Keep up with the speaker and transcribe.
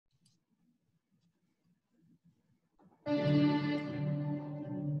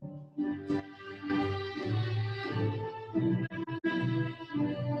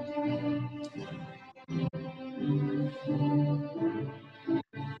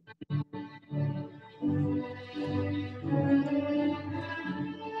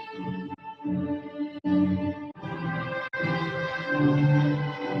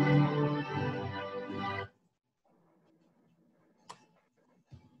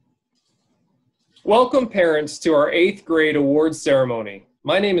Welcome parents to our 8th grade awards ceremony.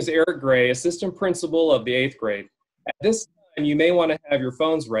 My name is Eric Gray, assistant principal of the 8th grade. At this time, you may want to have your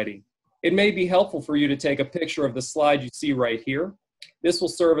phones ready. It may be helpful for you to take a picture of the slide you see right here. This will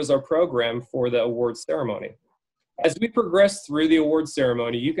serve as our program for the awards ceremony. As we progress through the awards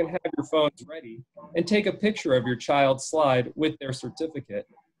ceremony, you can have your phones ready and take a picture of your child's slide with their certificate.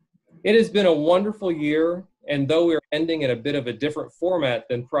 It has been a wonderful year, and though we are ending in a bit of a different format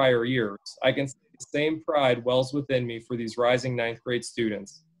than prior years, I can say the same pride wells within me for these rising 9th grade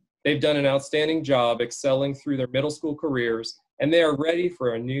students. They've done an outstanding job excelling through their middle school careers, and they are ready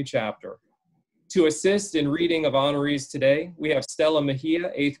for a new chapter. To assist in reading of honorees today, we have Stella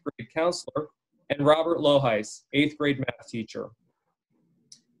Mejia, 8th grade counselor, and Robert Loheis, 8th grade math teacher.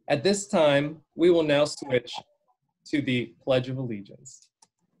 At this time, we will now switch to the Pledge of Allegiance.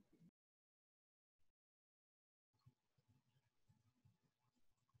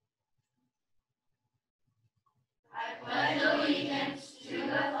 I pledge allegiance to the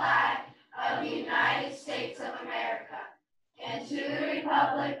flag of the United States of America and to the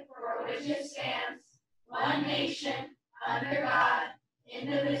republic for which it stands, one nation, under God,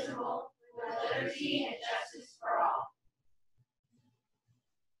 indivisible, with liberty and justice for all.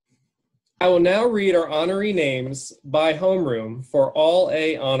 I will now read our honoree names by homeroom for All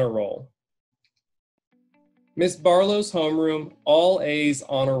A Honor Roll. Miss Barlow's homeroom, All A's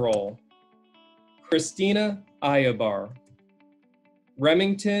Honor Roll. Christina Ayabar.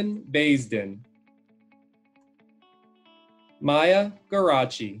 Remington Baisden. Maya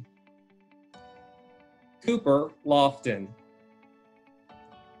Garachi. Cooper Lofton.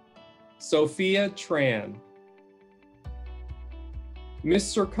 Sophia Tran.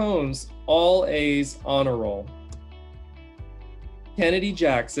 Mr. Cohn's All A's Honor Roll. Kennedy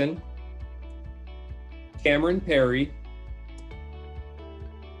Jackson. Cameron Perry.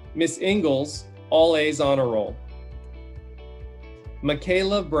 Miss Ingalls, All A's Honor Roll.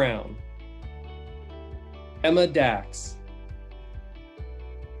 Michaela Brown. Emma Dax.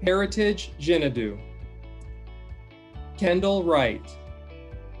 Heritage Jinadu. Kendall Wright.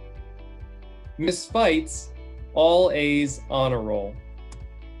 Miss Fights, All A's Honor Roll.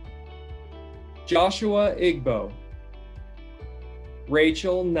 Joshua Igbo.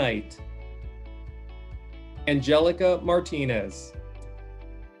 Rachel Knight. Angelica Martinez.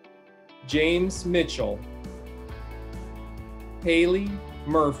 James Mitchell. Haley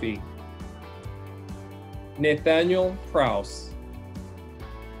Murphy. Nathaniel Prouse.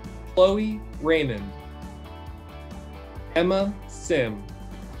 Chloe Raymond. Emma Sim.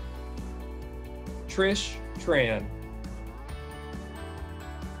 Trish Tran.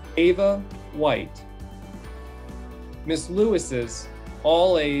 Ava White. Miss Lewis's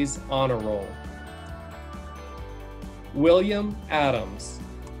All A's Honor Roll. William Adams.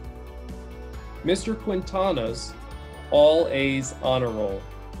 Mr. Quintana's All A's Honor Roll.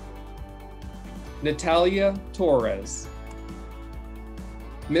 Natalia Torres.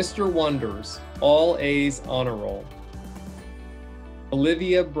 Mr. Wonders, All A's Honor Roll.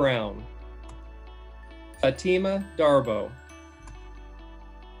 Olivia Brown. Fatima Darbo.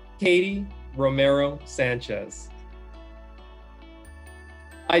 Katie Romero Sanchez.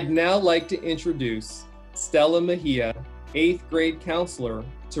 I'd now like to introduce Stella Mejia, 8th grade counselor,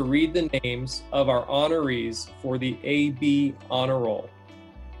 to read the names of our honorees for the AB Honor Roll.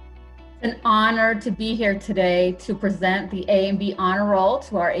 It's an honor to be here today to present the A and B Honor Roll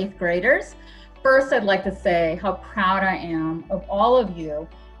to our 8th graders. First, I'd like to say how proud I am of all of you.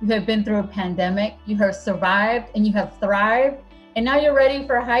 You have been through a pandemic, you have survived and you have thrived, and now you're ready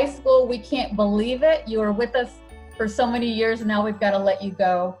for high school. We can't believe it. You were with us for so many years and now we've got to let you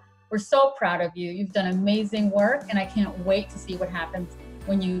go. We're so proud of you. You've done amazing work and I can't wait to see what happens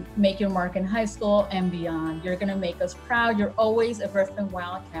when you make your mark in high school and beyond. You're gonna make us proud. You're always a Griffin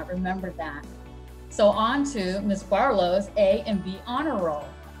Wildcat, remember that. So on to Ms. Barlow's A and B Honor Roll.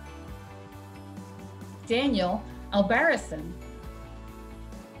 Daniel Albarracin.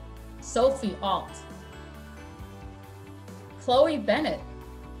 Sophie Alt. Chloe Bennett.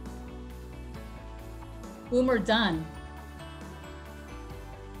 Boomer Dunn.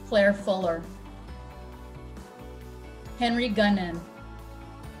 Claire Fuller. Henry Gunnan.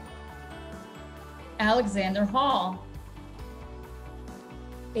 Alexander Hall.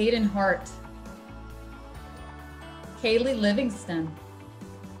 Aiden Hart. Kaylee Livingston.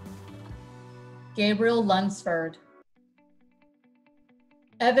 Gabriel Lunsford.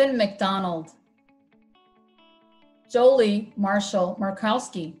 Evan McDonald. Jolie Marshall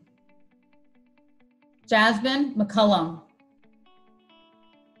Markowski. Jasmine McCullum.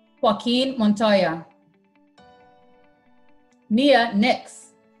 Joaquin Montoya. Nia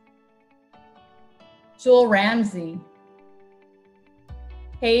Nix. Jewel Ramsey,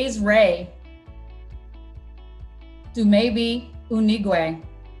 Hayes Ray, Dumebi Unigwe,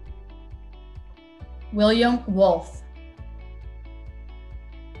 William Wolf,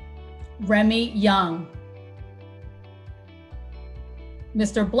 Remy Young,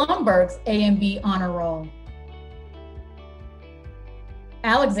 Mr. Blumberg's A and B honor roll,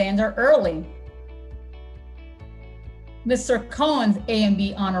 Alexander Early, Mr. Cohen's A and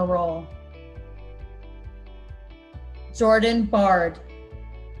B honor roll, Jordan Bard,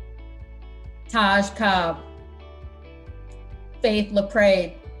 Taj Cobb, Faith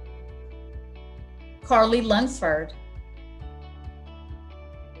LaPrade, Carly Lunsford,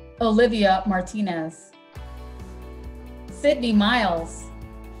 Olivia Martinez, Sydney Miles,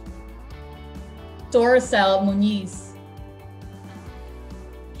 Doricel Muniz,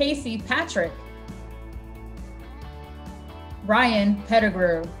 Casey Patrick, Ryan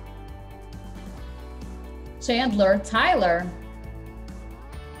Pettigrew, Chandler Tyler,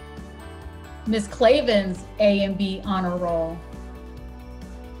 Ms. Clavin's A and B honor roll,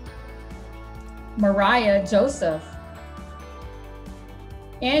 Mariah Joseph,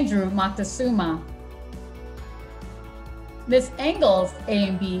 Andrew Moctezuma, Ms. Engel's A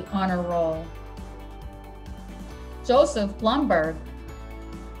and B honor roll, Joseph Blumberg,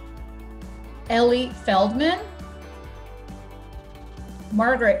 Ellie Feldman,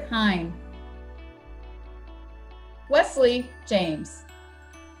 Margaret Hine, Wesley James,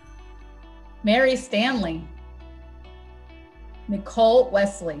 Mary Stanley, Nicole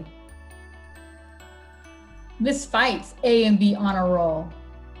Wesley, Miss Fight's A and B honor roll,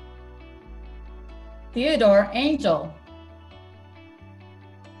 Theodore Angel,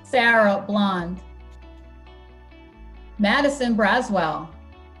 Sarah Blonde, Madison Braswell,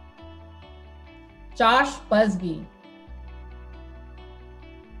 Josh Busby,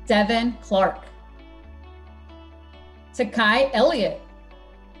 Devin Clark, Takai Elliott,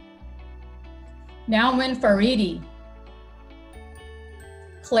 Nauman Faridi,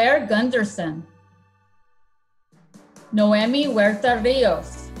 Claire Gunderson, Noemi Huerta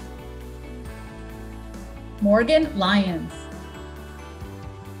Rios, Morgan Lyons,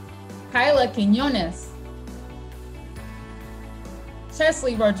 Kyla Quinones,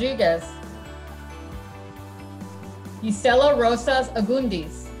 Chesley Rodriguez, Gisela Rosas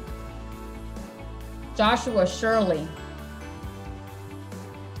Agundis, Joshua Shirley,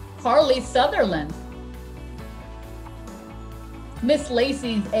 Carly Sutherland, Miss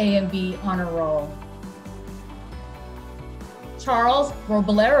Lacey's A and B honor roll, Charles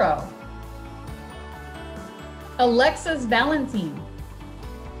Robledo, Alexis Valentine,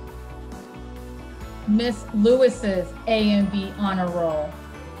 Miss Lewis's A and B honor roll,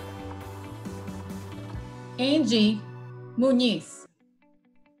 Angie Muniz,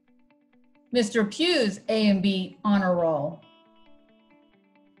 Mr. Pugh's A and B honor roll,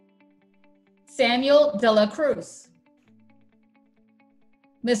 Samuel De La Cruz,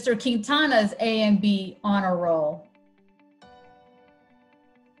 Mr. Quintana's A and B honor roll,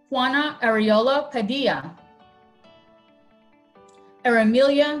 Juana Ariola Padilla,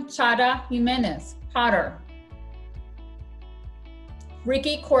 Eremilia Chada Jimenez Potter,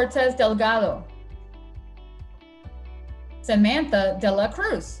 Ricky Cortez Delgado, Samantha De La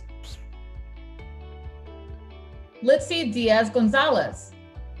Cruz, Litzy Diaz Gonzalez,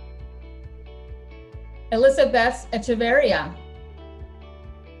 Elizabeth Echeverria,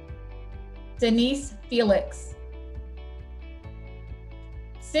 Denise Felix,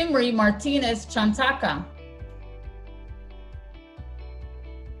 Simri Martinez Chantaka,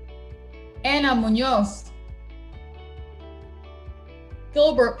 Ana Munoz,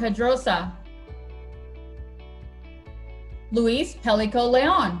 Gilbert Pedrosa, Luis Pelico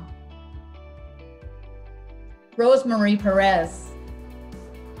Leon, Rosemary Perez,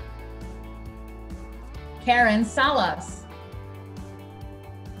 Karen Salas,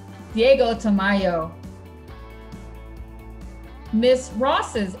 Diego Tamayo, Miss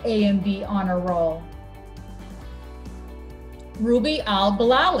Ross's A and B honor roll, Ruby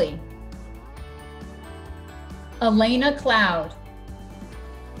Al-Bilali, Elena Cloud,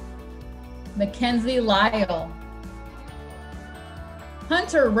 Mackenzie Lyle,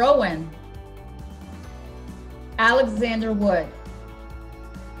 Hunter Rowan, Alexander Wood,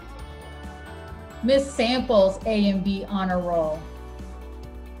 Miss Samples A and B honor roll,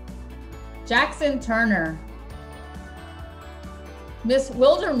 Jackson Turner, Miss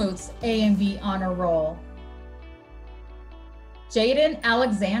Wildermuth's A and B honor roll, Jaden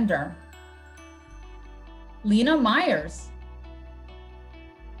Alexander, Lena Myers,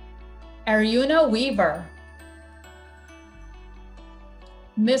 Ariuna Weaver,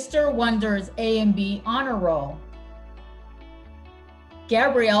 Mr. Wonder's A and B Honor Roll.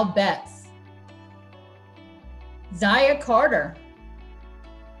 Gabrielle Betts. Zaya Carter.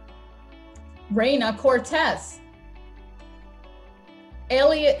 Reina Cortez.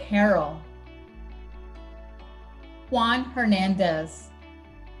 Elliot Harrell. Juan Hernandez.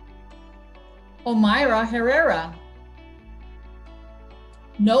 Omaira Herrera.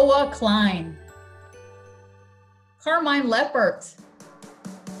 Noah Klein. Carmine Leppert.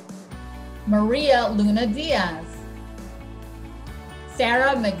 Maria Luna Diaz.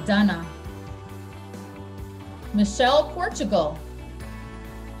 Sarah McDonough. Michelle Portugal.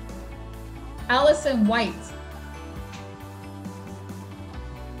 Allison White.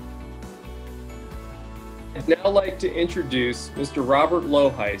 I'd now like to introduce Mr. Robert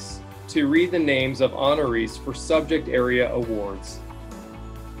Loheis to read the names of honorees for subject area awards.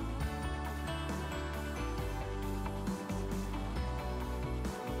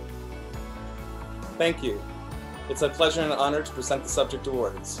 Thank you. It's a pleasure and an honor to present the subject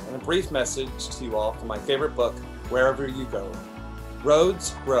awards and a brief message to you all from my favorite book, Wherever You Go.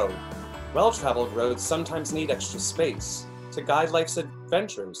 Roads grow. Well-traveled roads sometimes need extra space to guide life's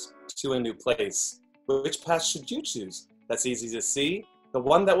adventures to a new place. Which path should you choose? That's easy to see, the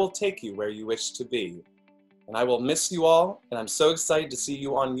one that will take you where you wish to be. And I will miss you all, and I'm so excited to see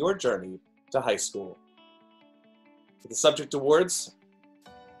you on your journey to high school. The subject awards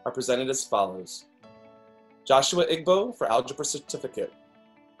are presented as follows. Joshua Igbo for Algebra Certificate.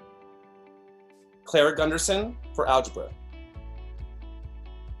 Clara Gunderson for Algebra.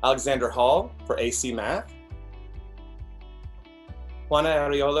 Alexander Hall for AC Math. Juana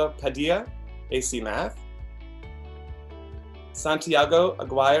Ariola Padilla, AC Math. Santiago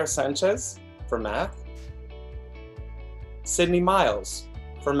Aguirre Sanchez for Math. Sydney Miles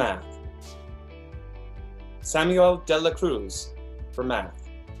for Math. Samuel De La Cruz for Math.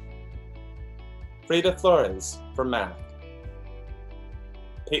 Frida Flores for Math.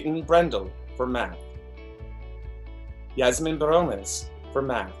 Peyton Brendel for Math. Yasmin Barones for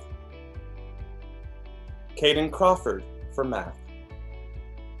Math. Caden Crawford for Math.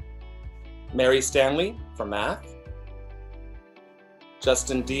 Mary Stanley for Math.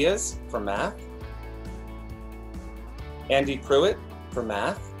 Justin Diaz for Math. Andy Pruitt for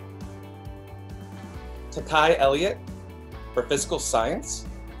Math. Takai Elliott for Physical Science.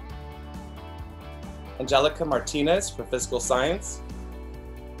 Angelica Martinez for Physical Science.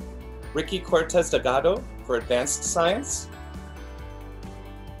 Ricky Cortez Delgado for Advanced Science.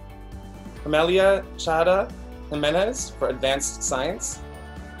 Amelia Chada Jimenez for Advanced Science.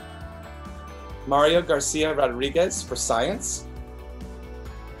 Mario Garcia Rodriguez for Science.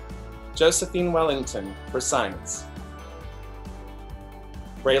 Josephine Wellington for Science.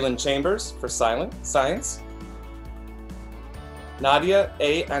 Braylon Chambers for Science. Nadia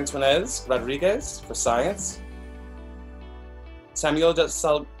A. Antonez Rodriguez for Science. Samuel de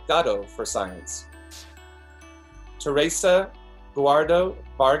Salgado for Science. Teresa Guardo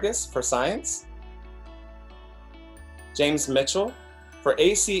Vargas for Science. James Mitchell for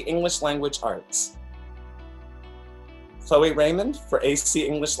AC English Language Arts. Chloe Raymond for AC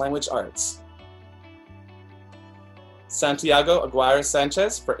English Language Arts. Santiago Aguirre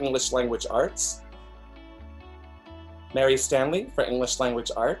Sanchez for English Language Arts. Mary Stanley for English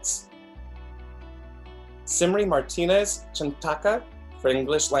Language Arts. Simri Martinez Chantaka for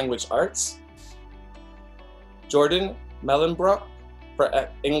English Language Arts. Jordan Mellenbrook for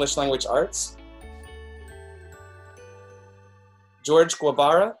English Language Arts. George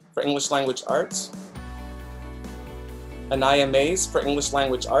Guevara for English Language Arts. Anaya Mays for English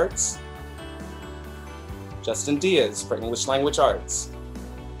Language Arts. Justin Diaz for English Language Arts.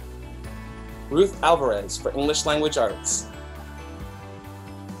 Ruth Alvarez for English Language Arts.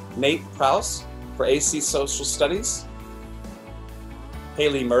 Nate Prouse for AC Social Studies.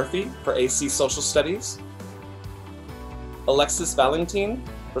 Haley Murphy for AC Social Studies. Alexis Valentin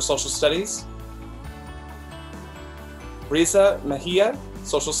for Social Studies. Riza Mejia,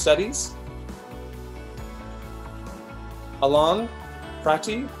 Social Studies. Alon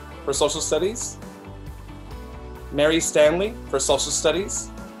Prati for Social Studies. Mary Stanley for Social Studies.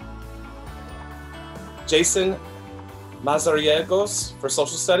 Jason Mazariegos for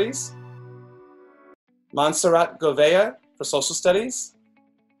Social Studies. Montserrat Govea for Social Studies.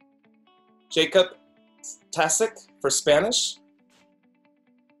 Jacob Tasic for Spanish.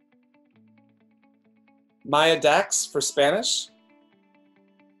 Maya Dax for Spanish.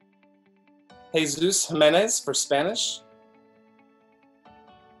 Jesus Jimenez for Spanish.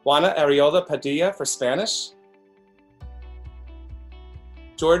 Juana Ariola Padilla for Spanish.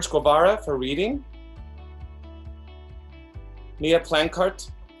 George Guevara for Reading. Mia Plancart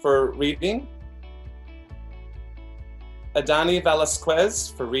for reading. Adani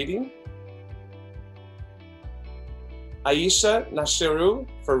Velasquez for reading. Aisha Nashiru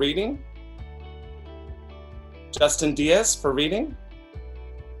for reading. Justin Diaz for reading.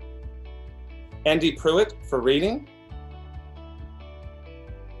 Andy Pruitt for reading.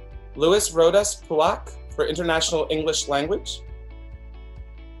 Luis Rodas Puac for International English Language.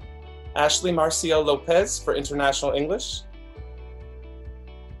 Ashley Marcio Lopez for International English.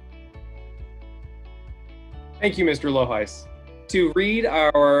 Thank you, Mr. Loheis. To read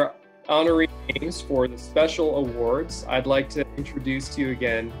our honoree names for the special awards, I'd like to introduce to you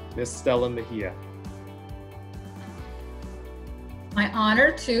again Ms. Stella Mejia. My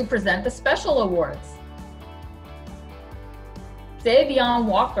honor to present the special awards. Davion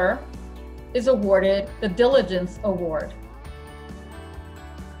Walker is awarded the Diligence Award.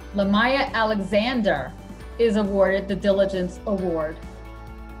 Lamaya Alexander is awarded the Diligence Award.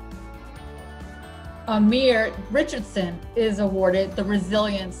 Amir Richardson is awarded the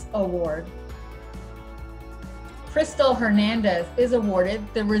Resilience Award. Crystal Hernandez is awarded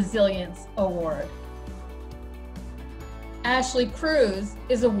the Resilience Award. Ashley Cruz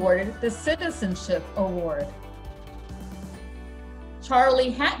is awarded the Citizenship Award.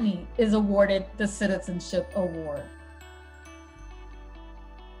 Charlie Hatney is awarded the Citizenship Award.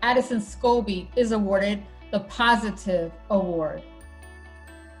 Addison Scobie is awarded the Positive Award.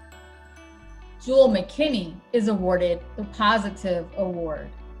 Jewel McKinney is awarded the Positive Award.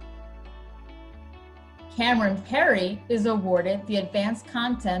 Cameron Perry is awarded the Advanced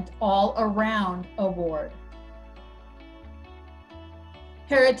Content All Around Award.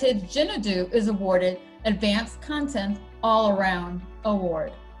 Heritage Jinadu is awarded Advanced Content All Around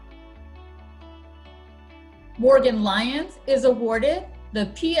Award. Morgan Lyons is awarded the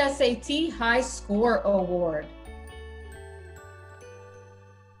PSAT High Score Award.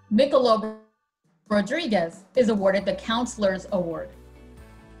 Michelob Rodriguez is awarded the Counselor's Award.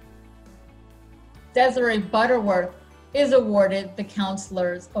 Desiree Butterworth is awarded the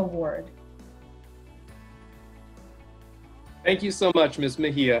Counselor's Award. Thank you so much, Ms.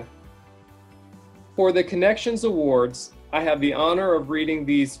 Mejia. For the Connections Awards, I have the honor of reading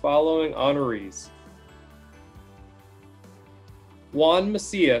these following honorees. Juan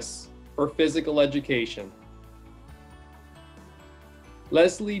Macias for Physical Education.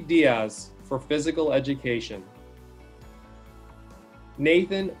 Leslie Diaz for Physical Education.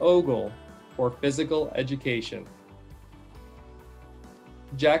 Nathan Ogle for Physical Education.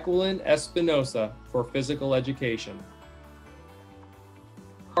 Jacqueline Espinosa for Physical Education.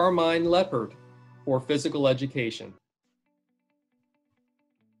 Carmine Leopard for Physical Education.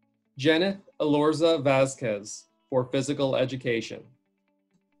 Jeneth Elorza Vasquez for Physical Education.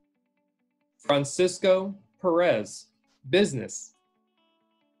 Francisco Perez, Business.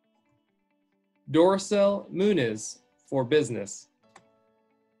 Dorcel Muniz for Business.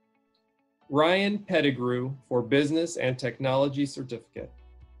 Ryan Pettigrew for Business and Technology Certificate.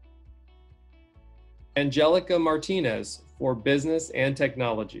 Angelica Martinez for Business and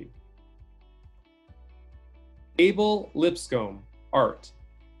Technology. Abel Lipscomb, Art.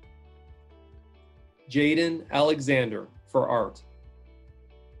 Jaden Alexander for Art.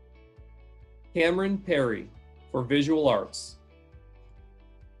 Cameron Perry for Visual Arts.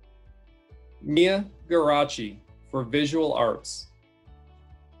 Mia Garachi for Visual Arts.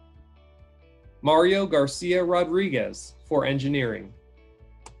 Mario Garcia Rodriguez for Engineering.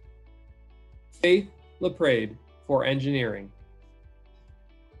 Faith LaPrade for Engineering.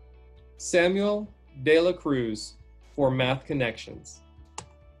 Samuel De La Cruz for Math Connections.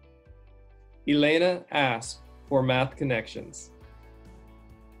 Elena Asp for Math Connections.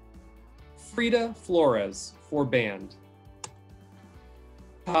 Frida Flores for Band.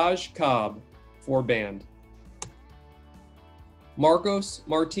 Taj Cobb for Band. Marcos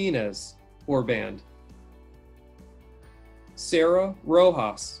Martinez for Band. Sarah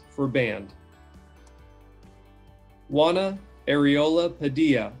Rojas for Band. Juana Areola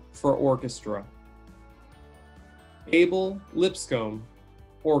Padilla for Orchestra. Abel Lipscomb,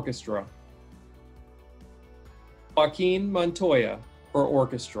 Orchestra. Joaquin Montoya for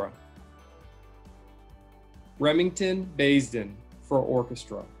Orchestra. Remington Baisden for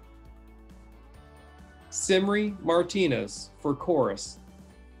Orchestra. Simri Martinez for Chorus.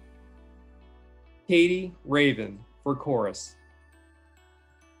 Katie Raven for Chorus.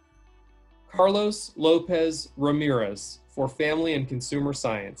 Carlos Lopez Ramirez for Family and Consumer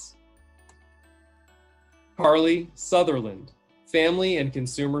Science. Carly Sutherland, Family and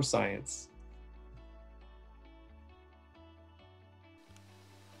Consumer Science.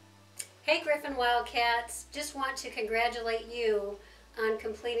 Hey Griffin Wildcats, just want to congratulate you on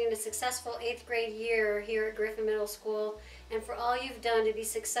completing a successful 8th grade year here at Griffin Middle School, and for all you've done to be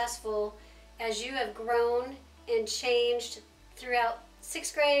successful as you have grown and changed throughout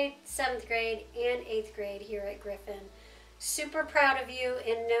 6th grade, 7th grade, and 8th grade here at Griffin. Super proud of you,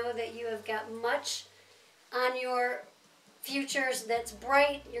 and know that you have got much on your futures that's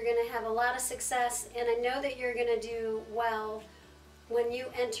bright. You're going to have a lot of success, and I know that you're going to do well when you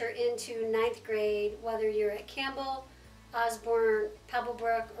enter into 9th grade, whether you're at Campbell, Osborne,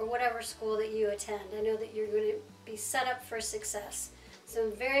 Pebblebrook, or whatever school that you attend. I know that you're going to be set up for success. So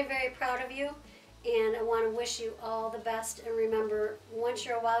I'm very, very proud of you, and I want to wish you all the best. And remember, once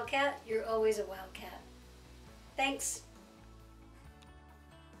you're a Wildcat, you're always a Wildcat. Thanks.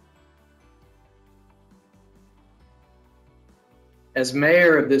 As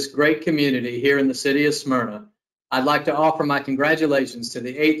mayor of this great community here in the city of Smyrna, I'd like to offer my congratulations to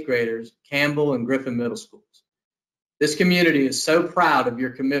the 8th graders, Campbell and Griffin Middle Schools. This community is so proud of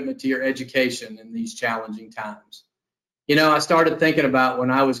your commitment to your education in these challenging times. You know, I started thinking about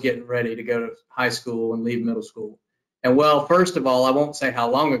when I was getting ready to go to high school and leave middle school. And well, first of all, I won't say how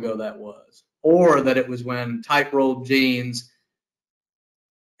long ago that was, or that it was when tight-rolled jeans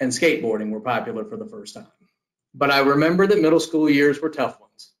and skateboarding were popular for the first time. But I remember that middle school years were tough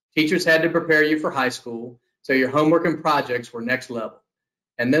ones. Teachers had to prepare you for high school, so your homework and projects were next level.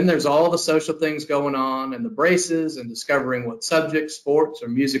 And then there's all the social things going on, and the braces, and discovering what subjects, sports, or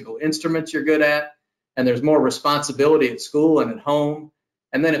musical instruments you're good at. And there's more responsibility at school and at home.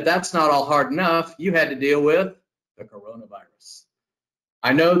 And then if that's not all hard enough, you had to deal with the coronavirus.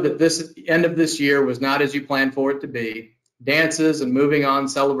 I know that this end of this year was not as you planned for it to be. Dances and moving on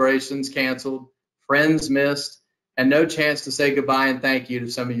celebrations canceled, friends missed, and no chance to say goodbye and thank you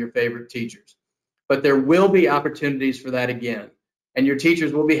to some of your favorite teachers. But there will be opportunities for that again. And your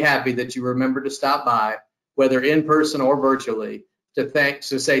teachers will be happy that you remember to stop by, whether in person or virtually, to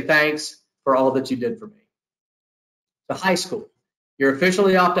say thanks for all that you did for me. To high school. You're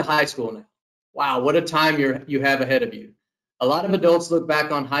officially off to high school now. Wow, what a time you have ahead of you. A lot of adults look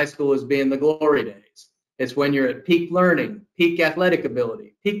back on high school as being the glory days. It's when you're at peak learning, peak athletic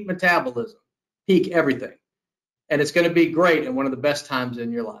ability, peak metabolism, peak everything. And it's going to be great and one of the best times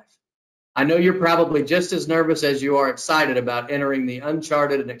in your life. I know you're probably just as nervous as you are excited about entering the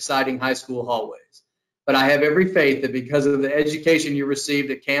uncharted and exciting high school hallways. But I have every faith that because of the education you received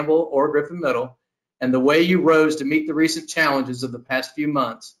at Campbell or Griffin Middle and the way you rose to meet the recent challenges of the past few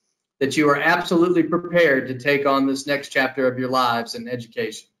months, that you are absolutely prepared to take on this next chapter of your lives in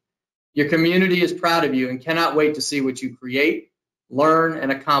education. Your community is proud of you and cannot wait to see what you create, learn,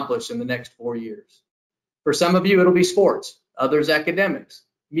 and accomplish in the next 4 years. For some of you, it'll be sports, others academics,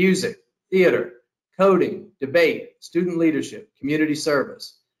 music, theater, coding, debate, student leadership, community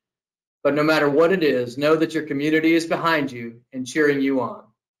service. But no matter what it is, know that your community is behind you and cheering you on.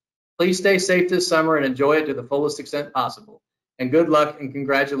 Please stay safe this summer and enjoy it to the fullest extent possible. And good luck and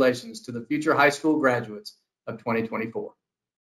congratulations to the future high school graduates of 2024.